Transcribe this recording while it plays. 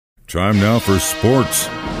Time now for sports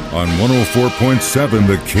on 104.7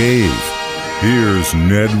 The Cave. Here's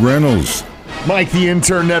Ned Reynolds. Mike, the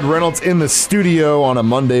intern, Ned Reynolds, in the studio on a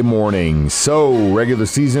Monday morning. So, regular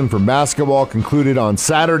season for basketball concluded on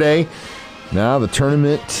Saturday. Now the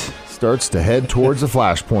tournament starts to head towards the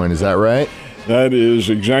flashpoint. Is that right? That is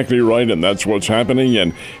exactly right, and that's what's happening.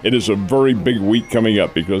 And it is a very big week coming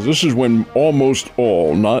up because this is when almost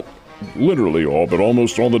all, not literally all, but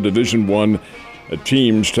almost all the Division I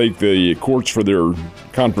teams take the courts for their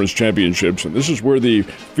conference championships, and this is where the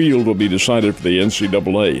field will be decided for the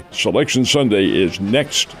NCAA. Selection Sunday is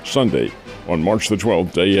next Sunday on March the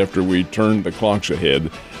 12th, day after we turn the clocks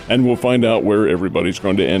ahead, and we'll find out where everybody's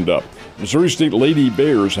going to end up. Missouri State Lady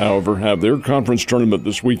Bears, however, have their conference tournament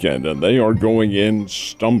this weekend, and they are going in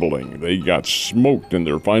stumbling. They got smoked in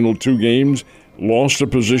their final two games, lost a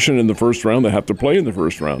position in the first round. They have to play in the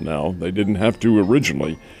first round now. They didn't have to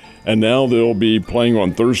originally. And now they'll be playing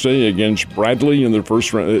on Thursday against Bradley in their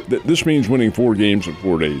first round. This means winning 4 games in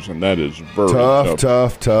 4 days, and that is very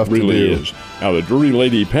tough. Really to do. is. Now, the Drury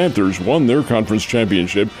Lady Panthers won their conference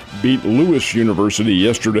championship, beat Lewis University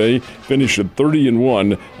yesterday, finished at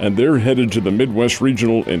 30-1, and they're headed to the Midwest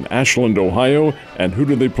Regional in Ashland, Ohio. And who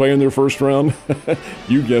do they play in their first round?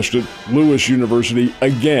 You guessed it, Lewis University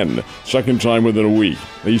again, second time within a week.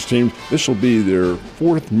 These teams, this will be their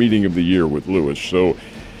 4th meeting of the year with Lewis, so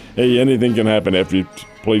hey, anything can happen after you've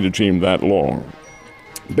played a team that long.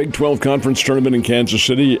 Big 12 Conference Tournament in Kansas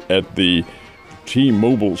City at the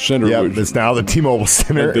T-Mobile Center. Yeah, it's now the T-Mobile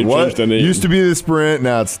Center. What used to be the Sprint,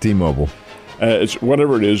 now it's T-Mobile. It's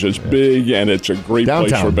whatever it is. It's big, and it's a great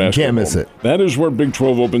place for basketball. You can't miss it. That is where Big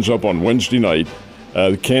 12 opens up on Wednesday night.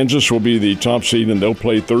 Kansas will be the top seed, and they'll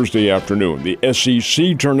play Thursday afternoon. The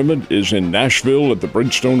SEC tournament is in Nashville at the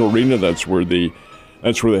Bridgestone Arena. That's where they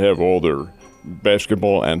have all their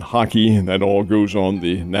basketball and hockey, and that all goes on.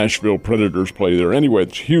 The Nashville Predators play there. Anyway,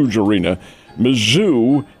 it's a huge arena.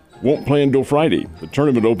 Mizzou won't play until Friday. The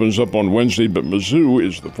tournament opens up on Wednesday, but Mizzou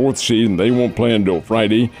is the 4th seed, and they won't play until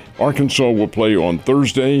Friday. Arkansas will play on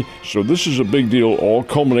Thursday, so this is a big deal, all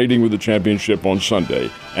culminating with the championship on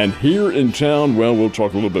Sunday. And here in town, well, we'll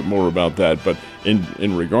talk a little bit more about that, but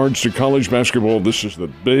in regards to college basketball, this is the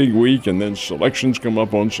big week, and then selections come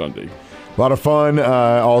up on Sunday. A lot of fun.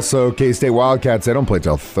 Also, K-State Wildcats, they don't play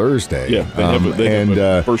till Thursday. Yeah, they have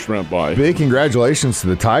a first-round bye. Big congratulations to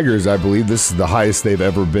the Tigers. I believe this is the highest they've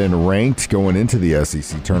ever been ranked going into the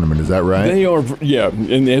SEC tournament. Is that right? They are, yeah.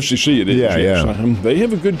 In the SEC, it is. Yeah. They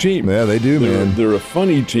have a good team. Yeah, they do, man. They're a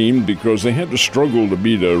funny team because they had to struggle to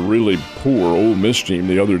beat a really poor Ole Miss team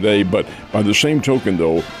the other day. But by the same token,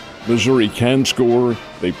 though, Missouri can score.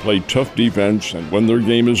 They play tough defense, and when their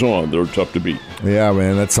game is on, they're tough to beat. Yeah,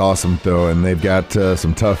 man, that's awesome, though. And they've got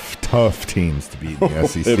some tough teams to beat in the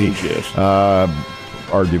SEC. Yes.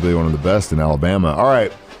 Arguably one of the best in Alabama. All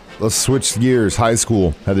right, let's switch gears. High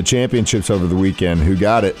school had the championships over the weekend. Who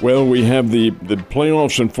got it? Well, we have the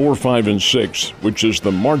playoffs in 4, 5, and 6, which is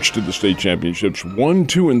the march to the state championships. 1,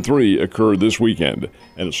 2, and 3 occur this weekend,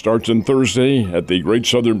 and it starts on Thursday at the Great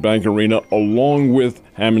Southern Bank Arena along with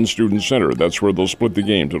Hammond Student Center. That's where they'll split the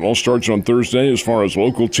games. It all starts on Thursday as far as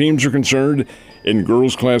local teams are concerned. In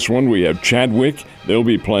girls Class 1, we have Chadwick. They'll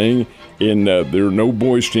be playing in there are no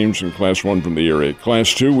boys teams in Class 1 from the area.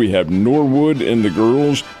 Class 2, we have Norwood in the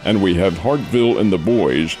girls, and we have Hartville in the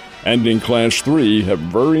boys. And in Class 3, have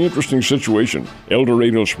a very interesting situation. El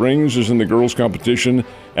Dorado Springs is in the girls' competition,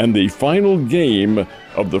 and the final game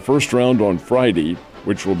of the first round on Friday,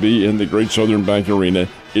 which will be in the Great Southern Bank Arena,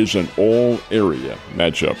 is an all-area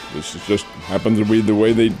matchup. This is just happens to be the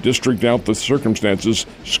way they district out the circumstances.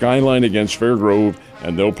 Skyline against Fairgrove,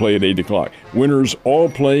 and they'll play at 8 o'clock. Winners all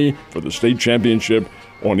play for the state championship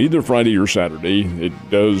on either Friday or Saturday. It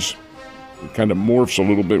kind of morphs a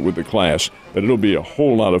little bit with the class, but it'll be a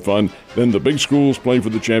whole lot of fun. Then the big schools play for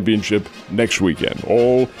the championship next weekend,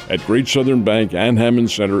 all at Great Southern Bank and Hammond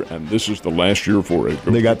Center, and this is the last year for it.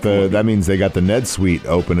 That means they got the Ned Suite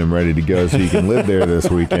open and ready to go, so you can live there this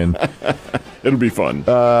weekend. It'll be fun.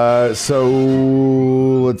 So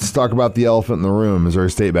let's talk about the elephant in the room, Missouri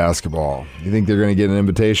State basketball. You think they're going to get an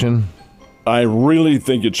invitation? I really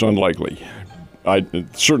think it's unlikely. I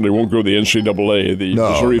certainly won't go to the NCAA. The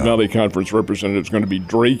Missouri Valley Conference representative is going to be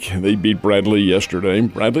Drake. They beat Bradley yesterday.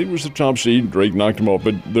 Bradley was the top seed. Drake knocked them off,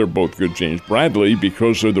 but they're both good teams. Bradley,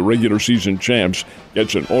 because they're the regular season champs,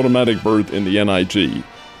 gets an automatic berth in the NIT,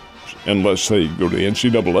 unless they go to the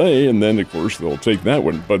NCAA, and then, of course, they'll take that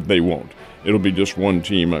one, but they won't. It'll be just one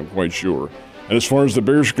team, I'm quite sure. And as far as the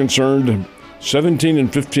Bears are concerned,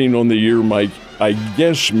 17-15 on the year, Mike. I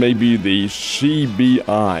guess maybe the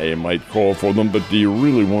CBI might call for them, but do you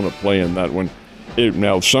really want to play in that one?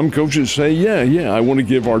 Now, some coaches say, yeah, I want to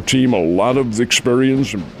give our team a lot of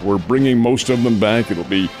experience. We're bringing most of them back. It'll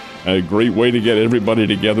be a great way to get everybody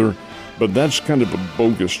together. But that's kind of a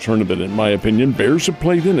bogus tournament, in my opinion. Bears have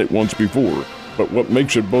played in it once before. But what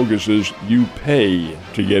makes it bogus is you pay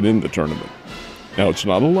to get in the tournament. Now, it's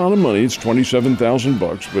not a lot of money. It's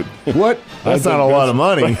 $27,000, but what? That's not a lot of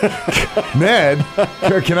money. Ned,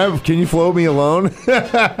 can you float me a loan?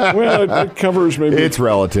 Well, it covers maybe. It's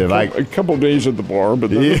relative. A couple days at the bar,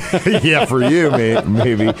 but yeah, for you,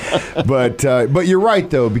 maybe. But you're right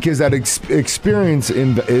though, because that experience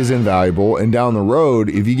is invaluable, and down the road,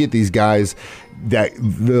 if you get these guys that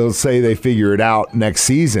they'll say they figure it out next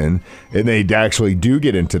season and they actually do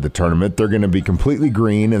get into the tournament, they're going to be completely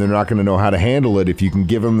green and they're not going to know how to handle it if you can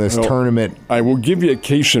give them this tournament. I will give you a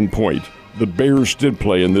case in point. The Bears did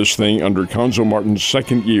play in this thing under Cuonzo Martin's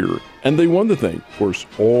second year, and they won the thing. Of course,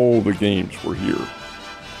 all the games were here,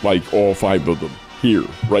 like all 5 of them. Here,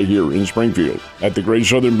 right here in Springfield, at the Great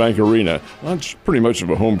Southern Bank Arena. That's pretty much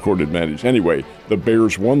of a home court advantage. Anyway, the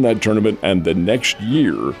Bears won that tournament, and the next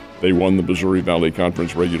year, they won the Missouri Valley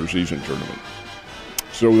Conference regular season tournament.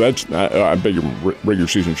 So that's, I beg your regular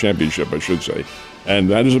season championship, I should say. And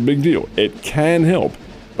that is a big deal. It can help.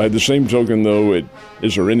 By the same token, though,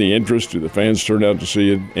 is there any interest? Do the fans turn out to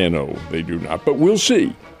see it? And no, they do not. But we'll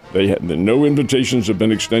see. No invitations have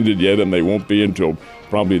been extended yet, and they won't be until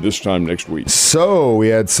probably this time next week. So we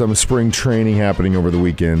had some spring training happening over the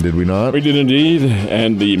weekend, did we not? We did indeed,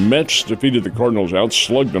 and the Mets defeated the Cardinals,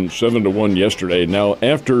 outslugged them 7-1 yesterday. Now,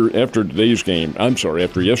 after yesterday's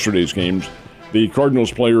games, the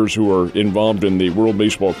Cardinals players who are involved in the World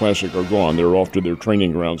Baseball Classic are gone. They're off to their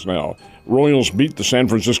training grounds now. Royals beat the San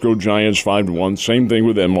Francisco Giants 5-1. Same thing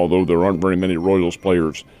with them, although there aren't very many Royals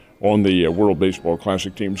players on the World Baseball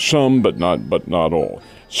Classic team. Some, but not all.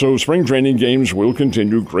 So spring training games will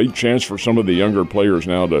continue. Great chance for some of the younger players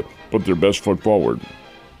now to put their best foot forward.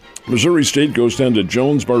 Missouri State goes down to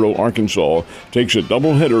Jonesboro, Arkansas, takes a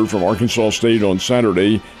doubleheader from Arkansas State on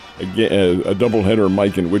Saturday, a doubleheader,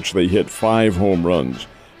 Mike, in which they hit 5 home runs.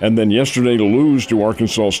 And then yesterday to lose to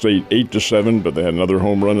Arkansas State 8-7, but they had another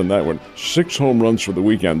home run in that one. 6 home runs for the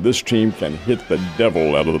weekend. This team can hit the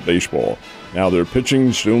devil out of the baseball. Now their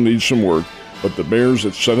pitching still needs some work, but the Bears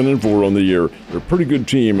at 7-4 on the year, they're a pretty good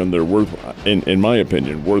team, and they're worth, in my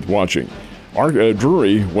opinion, worth watching.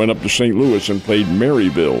 Drury went up to St. Louis and played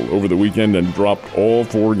Maryville over the weekend and dropped all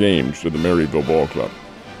 4 games to the Maryville Ball Club.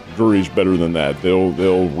 Drury's better than that.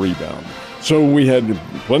 They'll rebound. So we had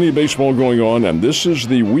plenty of baseball going on, and this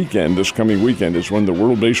coming weekend is when the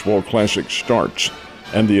World Baseball Classic starts.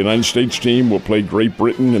 And the United States team will play Great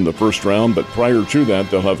Britain in the first round, but prior to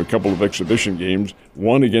that, they'll have a couple of exhibition games,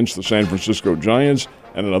 one against the San Francisco Giants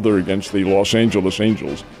and another against the Los Angeles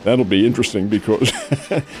Angels. That'll be interesting because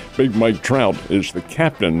Big Mike Trout is the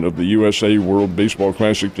captain of the USA World Baseball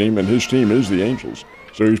Classic team, and his team is the Angels.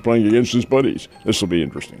 So he's playing against his buddies. This will be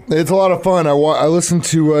interesting. It's a lot of fun. I listened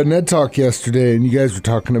to Ned Talk yesterday, and you guys were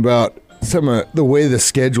talking about some of the way the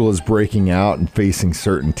schedule is breaking out and facing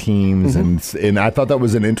certain teams, and I thought that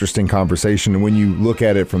was an interesting conversation. And when you look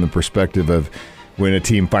at it from the perspective of when a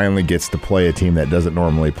team finally gets to play a team that doesn't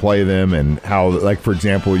normally play them, and how, like, for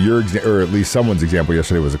example, or at least someone's example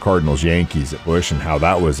yesterday was the Cardinals-Yankees at Busch, and how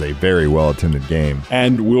that was a very well-attended game.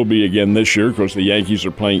 And will be again this year because the Yankees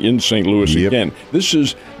are playing in St. Louis again. This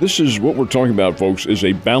is what we're talking about, folks, is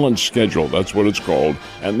a balanced schedule. That's what it's called.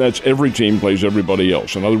 And that's every team plays everybody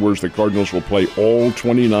else. In other words, the Cardinals will play all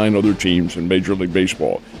 29 other teams in Major League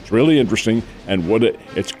Baseball. It's really interesting, and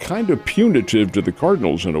it's kind of punitive to the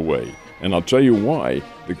Cardinals in a way. And I'll tell you why.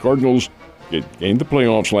 The Cardinals gained the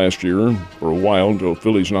playoffs last year for a while until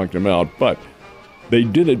Phillies knocked them out, but they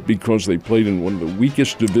did it because they played in one of the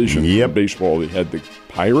weakest divisions in baseball. They had the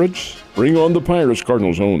Pirates. Bring on the Pirates.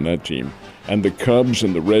 Cardinals own that team. And the Cubs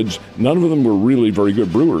and the Reds, none of them were really very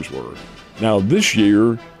good. Brewers were. Now this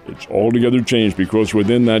year, it's altogether changed because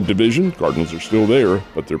within that division, Cardinals are still there,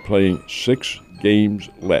 but they're playing 6 games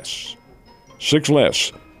less. 6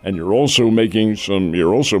 less. And you're also playing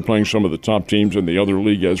some of the top teams in the other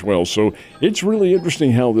league as well. So it's really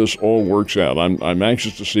interesting how this all works out. I'm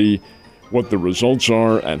anxious to see what the results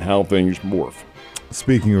are and how things morph.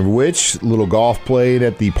 Speaking of which, little golf played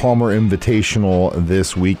at the Palmer Invitational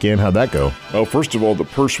this weekend. How'd that go? Well, first of all, the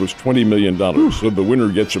purse was $20 million. So the winner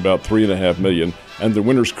gets about $3.5 million. And the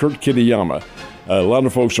winner's Kurt Kitayama. A lot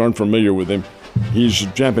of folks aren't familiar with him. He's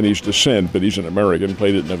of Japanese descent, but he's an American.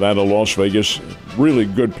 Played at Nevada, Las Vegas. Really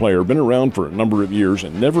good player. Been around for a number of years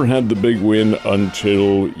and never had the big win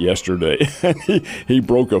until yesterday. He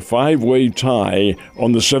broke a 5-way tie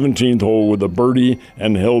on the 17th hole with a birdie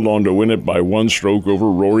and held on to win it by 1 stroke over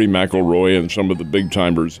Rory McIlroy and some of the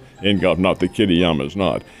big-timers in golf. Not the Kitayamas,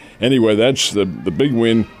 not. Anyway, that's the big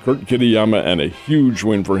win, Kurt Kitayama, and a huge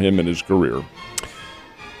win for him in his career.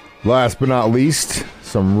 Last but not least,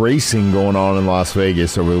 some racing going on in Las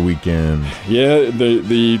Vegas over the weekend. Yeah,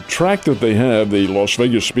 the track that they have, the Las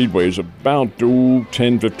Vegas Speedway, is about 10,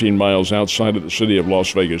 15 miles outside of the city of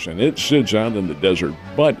Las Vegas, and it sits out in the desert.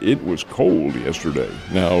 But it was cold yesterday.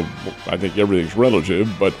 Now, I think everything's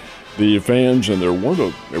relative, but the fans, and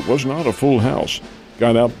it was not a full house,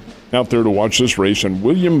 got out there to watch this race, and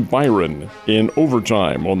William Byron in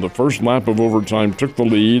overtime, on the first lap of overtime, took the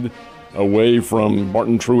lead away from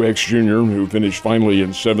Martin Truex Jr., who finished finally in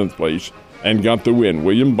 7th place and got the win.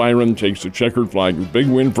 William Byron takes the checkered flag. Big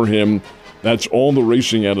win for him. That's all the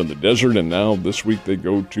racing out in the desert, and now this week they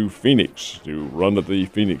go to Phoenix to run at the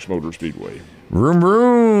Phoenix Motor Speedway. Vroom,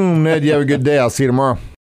 vroom. Ned, you have a good day. I'll see you tomorrow.